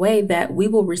the only way that we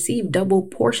will receive double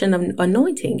portion of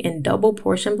anointing and double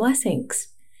portion blessings.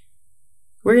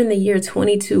 We're in the year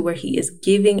 22 where he is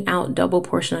giving out double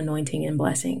portion anointing and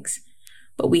blessings,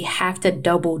 but we have to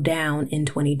double down in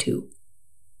 22.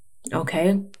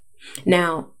 Okay.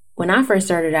 Now, when I first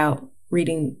started out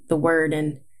reading the word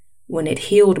and when it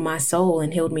healed my soul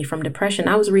and healed me from depression,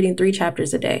 I was reading 3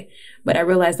 chapters a day, but I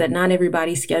realized that not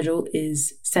everybody's schedule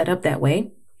is set up that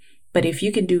way. But if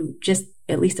you can do just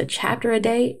at least a chapter a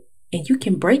day, and you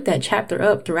can break that chapter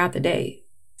up throughout the day.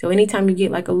 So anytime you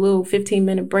get like a little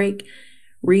 15-minute break,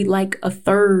 read like a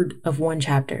third of one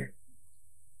chapter.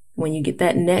 When you get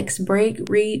that next break,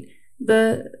 read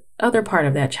the other part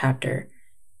of that chapter.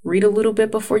 Read a little bit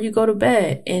before you go to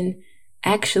bed and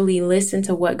actually listen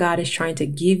to what God is trying to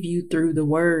give you through the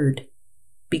word,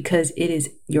 because it is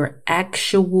your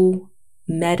actual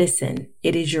medicine.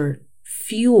 It is your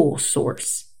fuel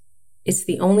source. It's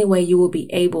the only way you will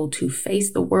be able to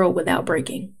face the world without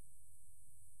breaking.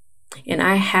 And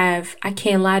I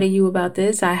can't lie to you about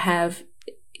this. I have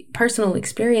personal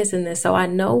experience in this, so I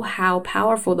know how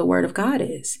powerful the word of God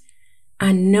is.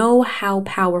 I know how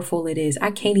powerful it is. I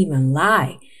can't even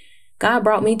lie. God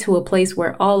brought me to a place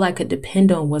where all I could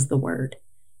depend on was the word.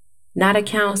 Not a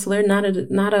counselor, not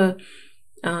a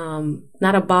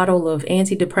bottle of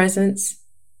antidepressants.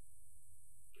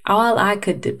 All I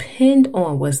could depend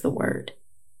on was the word.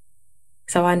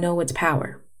 So I know its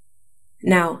power.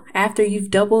 Now, after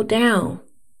you've doubled down,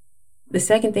 the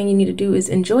second thing you need to do is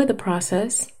enjoy the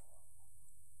process.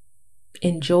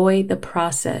 Enjoy the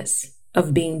process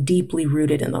of being deeply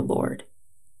rooted in the Lord.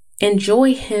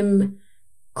 Enjoy him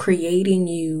creating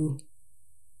you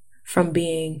from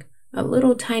being a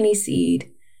little tiny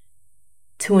seed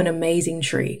to an amazing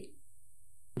tree.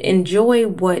 Enjoy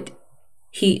what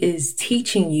he is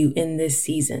teaching you in this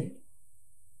season.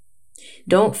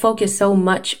 Don't focus so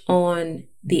much on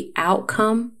the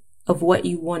outcome of what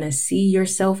you want to see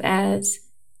yourself as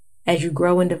you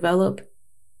grow and develop.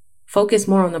 Focus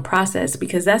more on the process,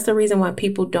 because that's the reason why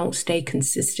people don't stay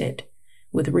consistent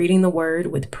with reading the word,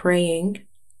 with praying,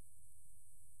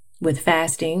 with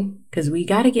fasting, because we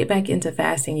got to get back into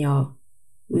fasting, y'all.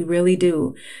 We really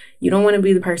do. You don't want to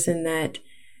be the person that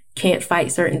can't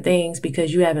fight certain things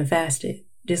because you haven't fasted.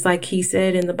 Just like he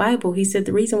said in the Bible, he said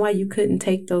the reason why you couldn't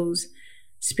take those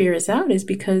spirits out is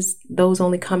because those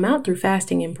only come out through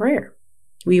fasting and prayer.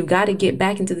 We've got to get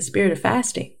back into the spirit of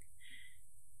fasting.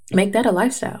 Make that a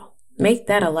lifestyle. Make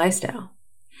that a lifestyle.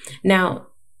 Now,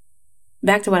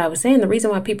 back to what I was saying, the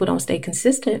reason why people don't stay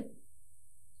consistent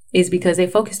is because they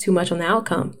focus too much on the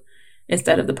outcome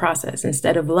instead of the process,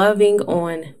 instead of loving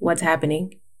on what's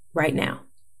happening right now.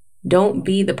 Don't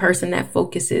be the person that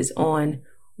focuses on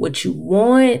what you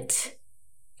want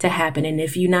to happen. And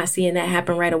if you're not seeing that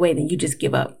happen right away, then you just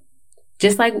give up.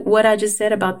 Just like what I just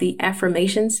said about the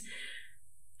affirmations,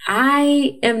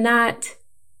 I am not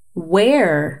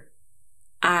where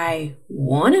I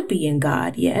want to be in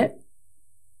God yet.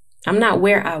 I'm not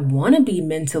where I want to be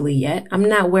mentally yet. I'm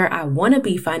not where I want to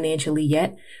be financially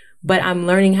yet. but I'm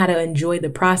learning how to enjoy the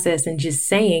process and just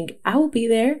saying, I will be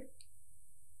there.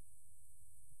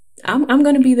 I'm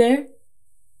going to be there.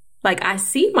 Like, I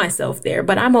see myself there,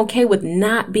 but I'm okay with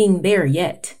not being there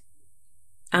yet.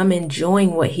 I'm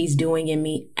enjoying what he's doing in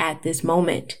me at this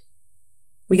moment.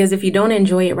 Because if you don't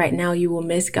enjoy it right now, you will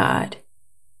miss God.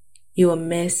 You will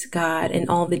miss God in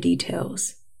all the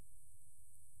details.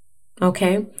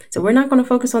 Okay? So we're not going to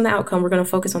focus on the outcome. We're going to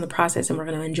focus on the process and we're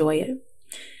going to enjoy it.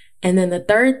 And then the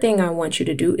third thing I want you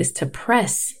to do is to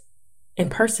press and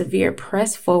persevere.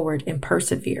 Press forward and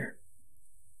persevere.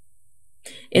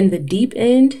 In the deep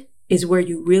end is where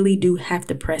you really do have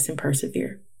to press and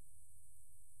persevere.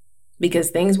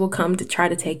 Because things will come to try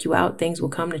to take you out. Things will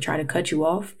come to try to cut you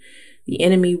off. The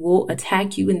enemy will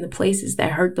attack you in the places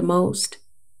that hurt the most.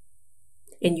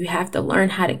 And you have to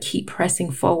learn how to keep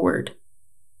pressing forward.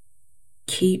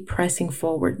 Keep pressing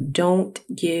forward. Don't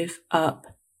give up.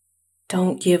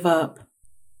 Don't give up.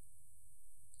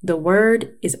 The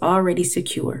word is already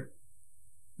secure.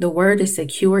 The word is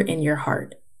secure in your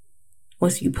heart.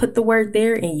 Once you put the word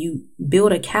there and you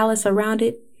build a callus around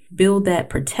it, build that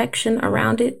protection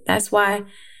around it. That's why,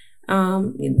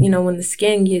 when the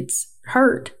skin gets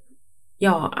hurt,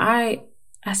 y'all, I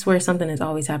swear something is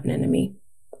always happening to me.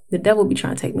 The devil be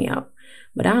trying to take me out,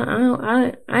 but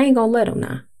I ain't gonna let him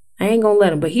now. I ain't gonna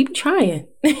let him, but he be trying.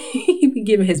 He be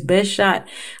giving his best shot.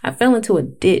 I fell into a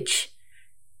ditch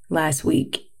last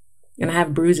week and I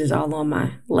have bruises all on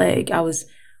my leg. I was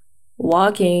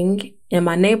walking in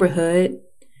my neighborhood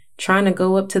trying to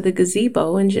go up to the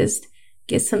gazebo and just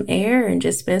get some air and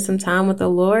just spend some time with the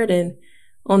Lord. And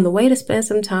on the way to spend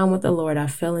some time with the Lord, I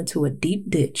fell into a deep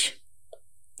ditch.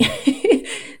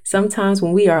 Sometimes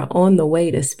when we are on the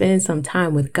way to spend some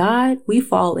time with God, we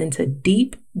fall into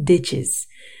deep ditches,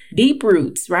 deep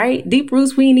roots, right? Deep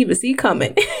roots we didn't even see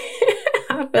coming.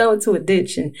 I fell into a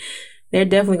ditch and they're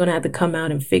definitely going to have to come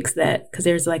out and fix that because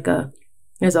there's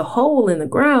a hole in the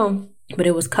ground, but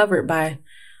it was covered by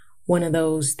one of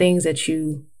those things that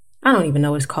I don't even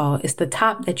know what it's called. It's the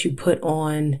top that you put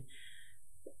on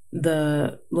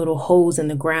the little holes in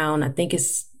the ground. I think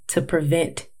it's to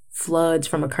prevent floods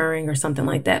from occurring or something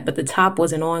like that. But the top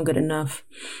wasn't on good enough.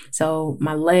 So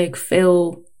my leg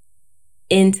fell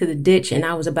into the ditch and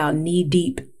I was about knee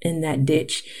deep in that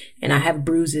ditch. And I have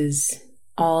bruises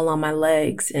all on my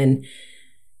legs. And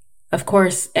of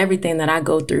course, everything that I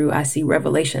go through, I see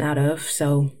revelation out of.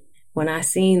 So when I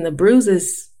seen the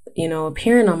bruises,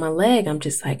 appearing on my leg, I'm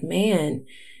just like, man,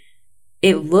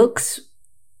 it looks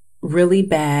really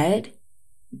bad,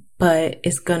 but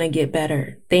it's gonna get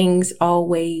better. Things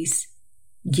always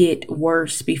get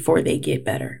worse before they get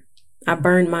better. I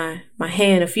burned my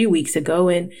hand a few weeks ago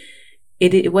and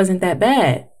it wasn't that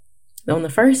bad on the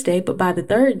first day, but by the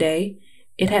third day,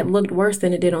 it had looked worse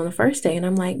than it did on the first day. And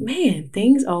I'm like, man,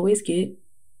 things always get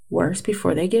worse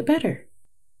before they get better.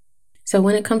 So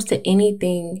when it comes to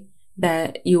anything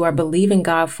that you are believing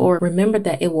God for, remember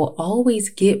that it will always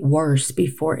get worse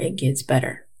before it gets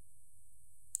better.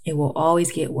 It will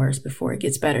always get worse before it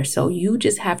gets better. So you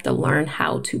just have to learn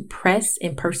how to press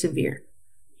and persevere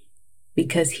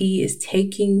because he is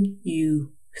taking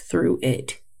you through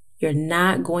it. You're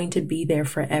not going to be there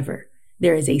forever.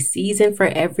 There is a season for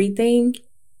everything,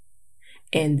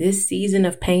 and this season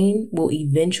of pain will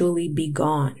eventually be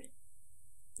gone.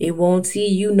 It won't see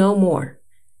you no more.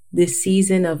 This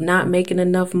season of not making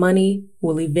enough money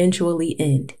will eventually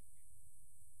end,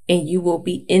 and you will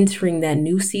be entering that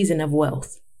new season of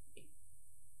wealth.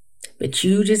 But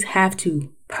you just have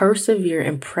to persevere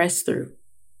and press through,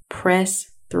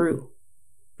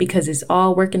 because it's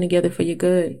all working together for your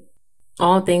good.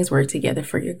 All things work together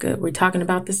for your good. We're talking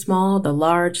about the small, the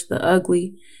large, the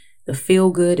ugly, the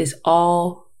feel good is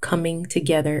all coming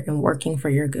together and working for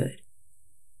your good.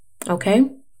 Okay?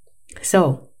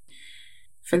 So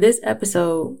for this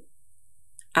episode,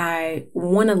 I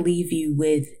want to leave you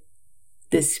with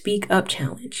the Speak Up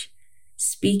Challenge,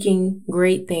 speaking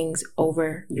great things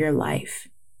over your life.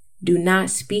 Do not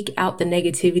speak out the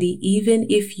negativity, even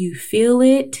if you feel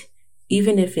it,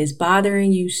 even if it's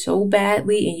bothering you so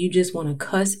badly and you just want to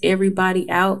cuss everybody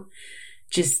out.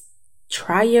 Just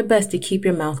try your best to keep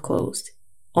your mouth closed.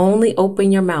 Only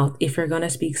open your mouth if you're going to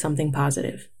speak something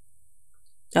positive.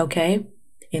 Okay?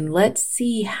 And let's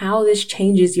see how this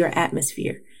changes your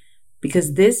atmosphere,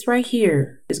 because this right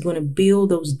here is going to build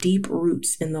those deep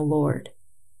roots in the Lord.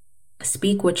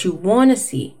 Speak what you want to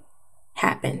see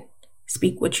happen.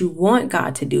 Speak what you want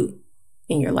God to do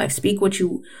in your life. Speak what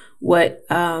you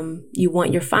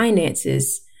want your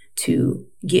finances to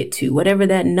get to, whatever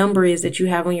that number is that you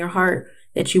have on your heart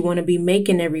that you want to be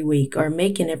making every week or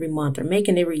making every month or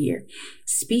making every year.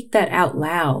 Speak that out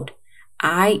loud.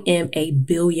 I am a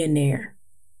billionaire.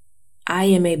 I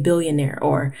am a billionaire,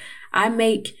 or I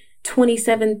make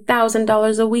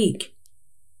 $27,000 a week.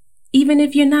 Even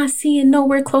if you're not seeing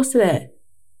nowhere close to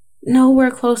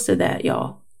that,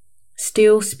 y'all,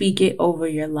 still speak it over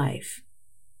your life.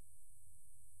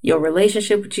 Your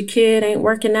relationship with your kid ain't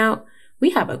working out.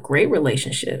 We have a great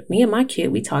relationship. Me and my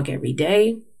kid, we talk every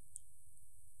day.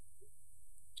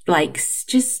 Like,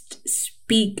 just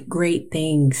speak great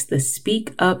things. The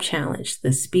Speak Up Challenge.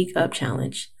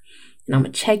 And I'm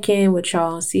going to check in with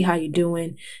y'all, see how you're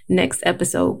doing next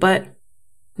episode. But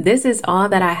this is all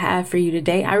that I have for you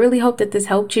today. I really hope that this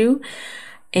helped you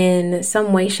in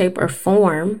some way, shape, or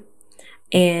form.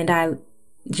 And I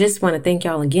just want to thank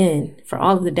y'all again for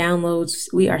all of the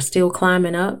downloads. We are still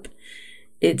climbing up.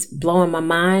 It's blowing my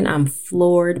mind. I'm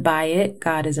floored by it.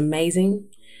 God is amazing.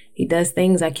 He does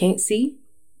things I can't see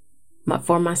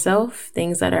for myself,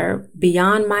 things that are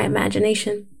beyond my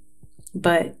imagination.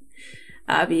 But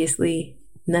obviously,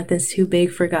 nothing's too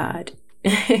big for God.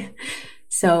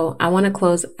 So I want to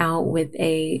close out with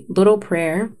a little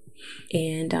prayer.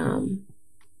 And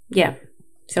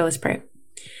so let's pray.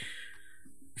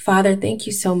 Father, thank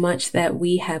you so much that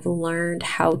we have learned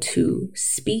how to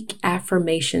speak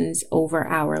affirmations over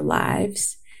our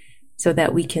lives so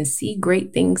that we can see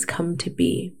great things come to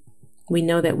be. We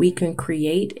know that we can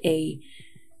create a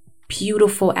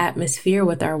beautiful atmosphere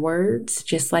with our words,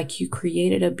 just like you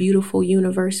created a beautiful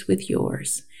universe with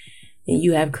yours. And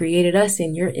you have created us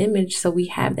in your image, so we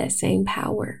have that same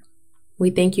power. We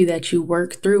thank you that you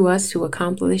work through us to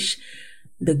accomplish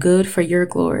the good for your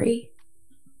glory.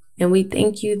 And we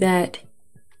thank you that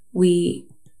we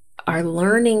are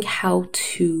learning how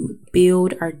to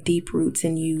build our deep roots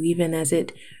in you, even as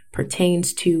it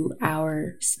pertains to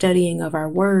our studying of our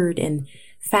word and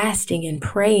fasting and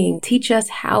praying. Teach us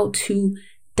how to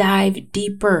dive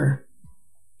deeper.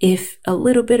 If a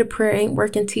little bit of prayer ain't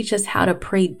working, teach us how to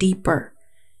pray deeper.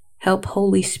 Help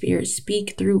Holy Spirit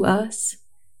speak through us,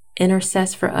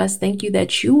 intercess for us. Thank you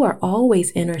that you are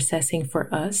always intercessing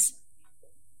for us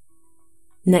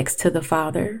next to the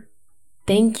Father.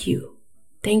 Thank you.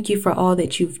 Thank you for all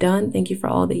that you've done. Thank you for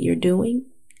all that you're doing.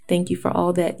 Thank you for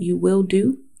all that you will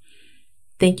do.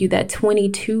 Thank you that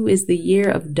 22 is the year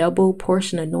of double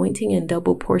portion anointing and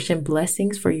double portion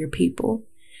blessings for your people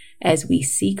as we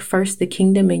seek first the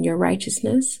kingdom and your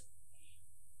righteousness.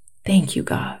 Thank you,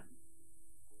 God.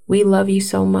 We love you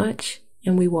so much,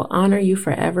 and we will honor you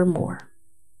forevermore.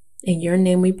 In your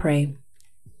name we pray.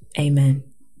 Amen.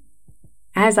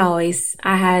 As always,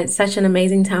 I had such an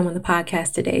amazing time on the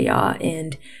podcast today, y'all,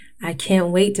 and I can't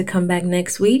wait to come back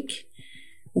next week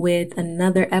with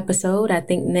another episode. I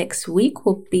think next week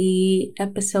will be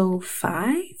episode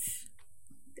 5.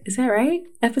 Is that right?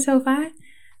 Episode 5?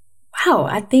 Wow,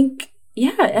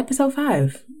 episode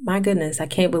 5. My goodness, I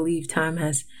can't believe time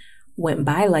has went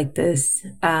by like this.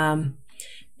 And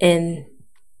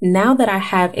now that I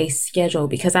have a schedule,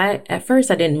 because at first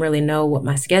I didn't really know what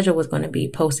my schedule was going to be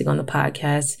posting on the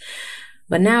podcast,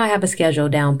 but now I have a schedule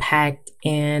down packed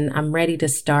and I'm ready to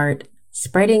start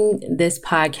spreading this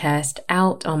podcast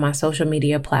out on my social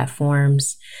media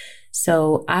platforms.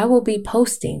 So I will be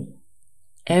posting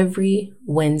every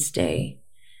Wednesday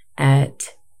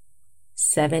at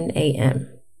 7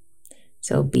 a.m.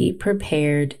 So be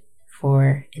prepared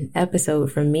for an episode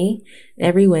from me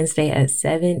every Wednesday at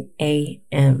 7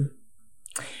 a.m.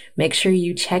 Make sure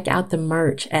you check out the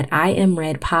merch at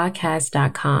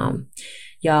IamRedPodcast.com.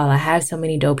 Y'all, I have so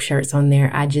many dope shirts on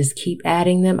there. I just keep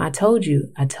adding them. I told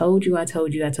you. I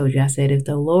said, if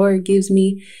the Lord gives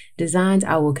me designs,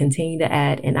 I will continue to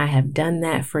add. And I have done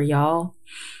that for y'all.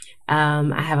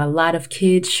 I have a lot of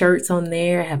kids shirts on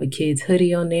there. I have a kids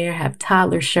hoodie on there. I have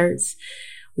toddler shirts.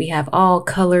 We have all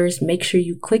colors. Make sure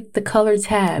you click the color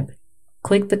tab.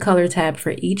 Click the color tab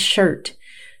for each shirt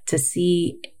to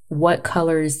see what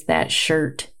colors that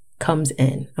shirt comes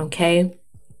in. Okay.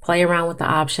 Play around with the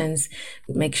options.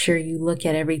 Make sure you look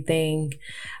at everything.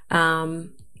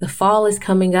 The fall is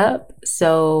coming up.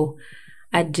 So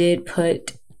I did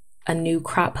put a new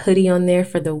crop hoodie on there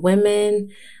for the women,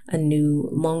 a new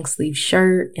long sleeve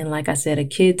shirt, and like I said, a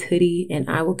kid's hoodie. And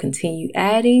I will continue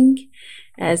adding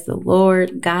as the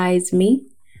Lord guides me.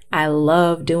 I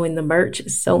love doing the merch.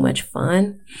 It's so much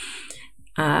fun.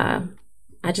 I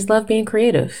just love being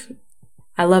creative.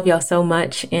 I love y'all so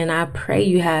much, and I pray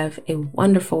you have a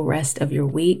wonderful rest of your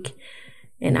week,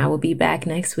 and I will be back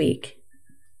next week.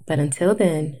 But until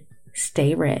then,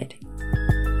 stay red.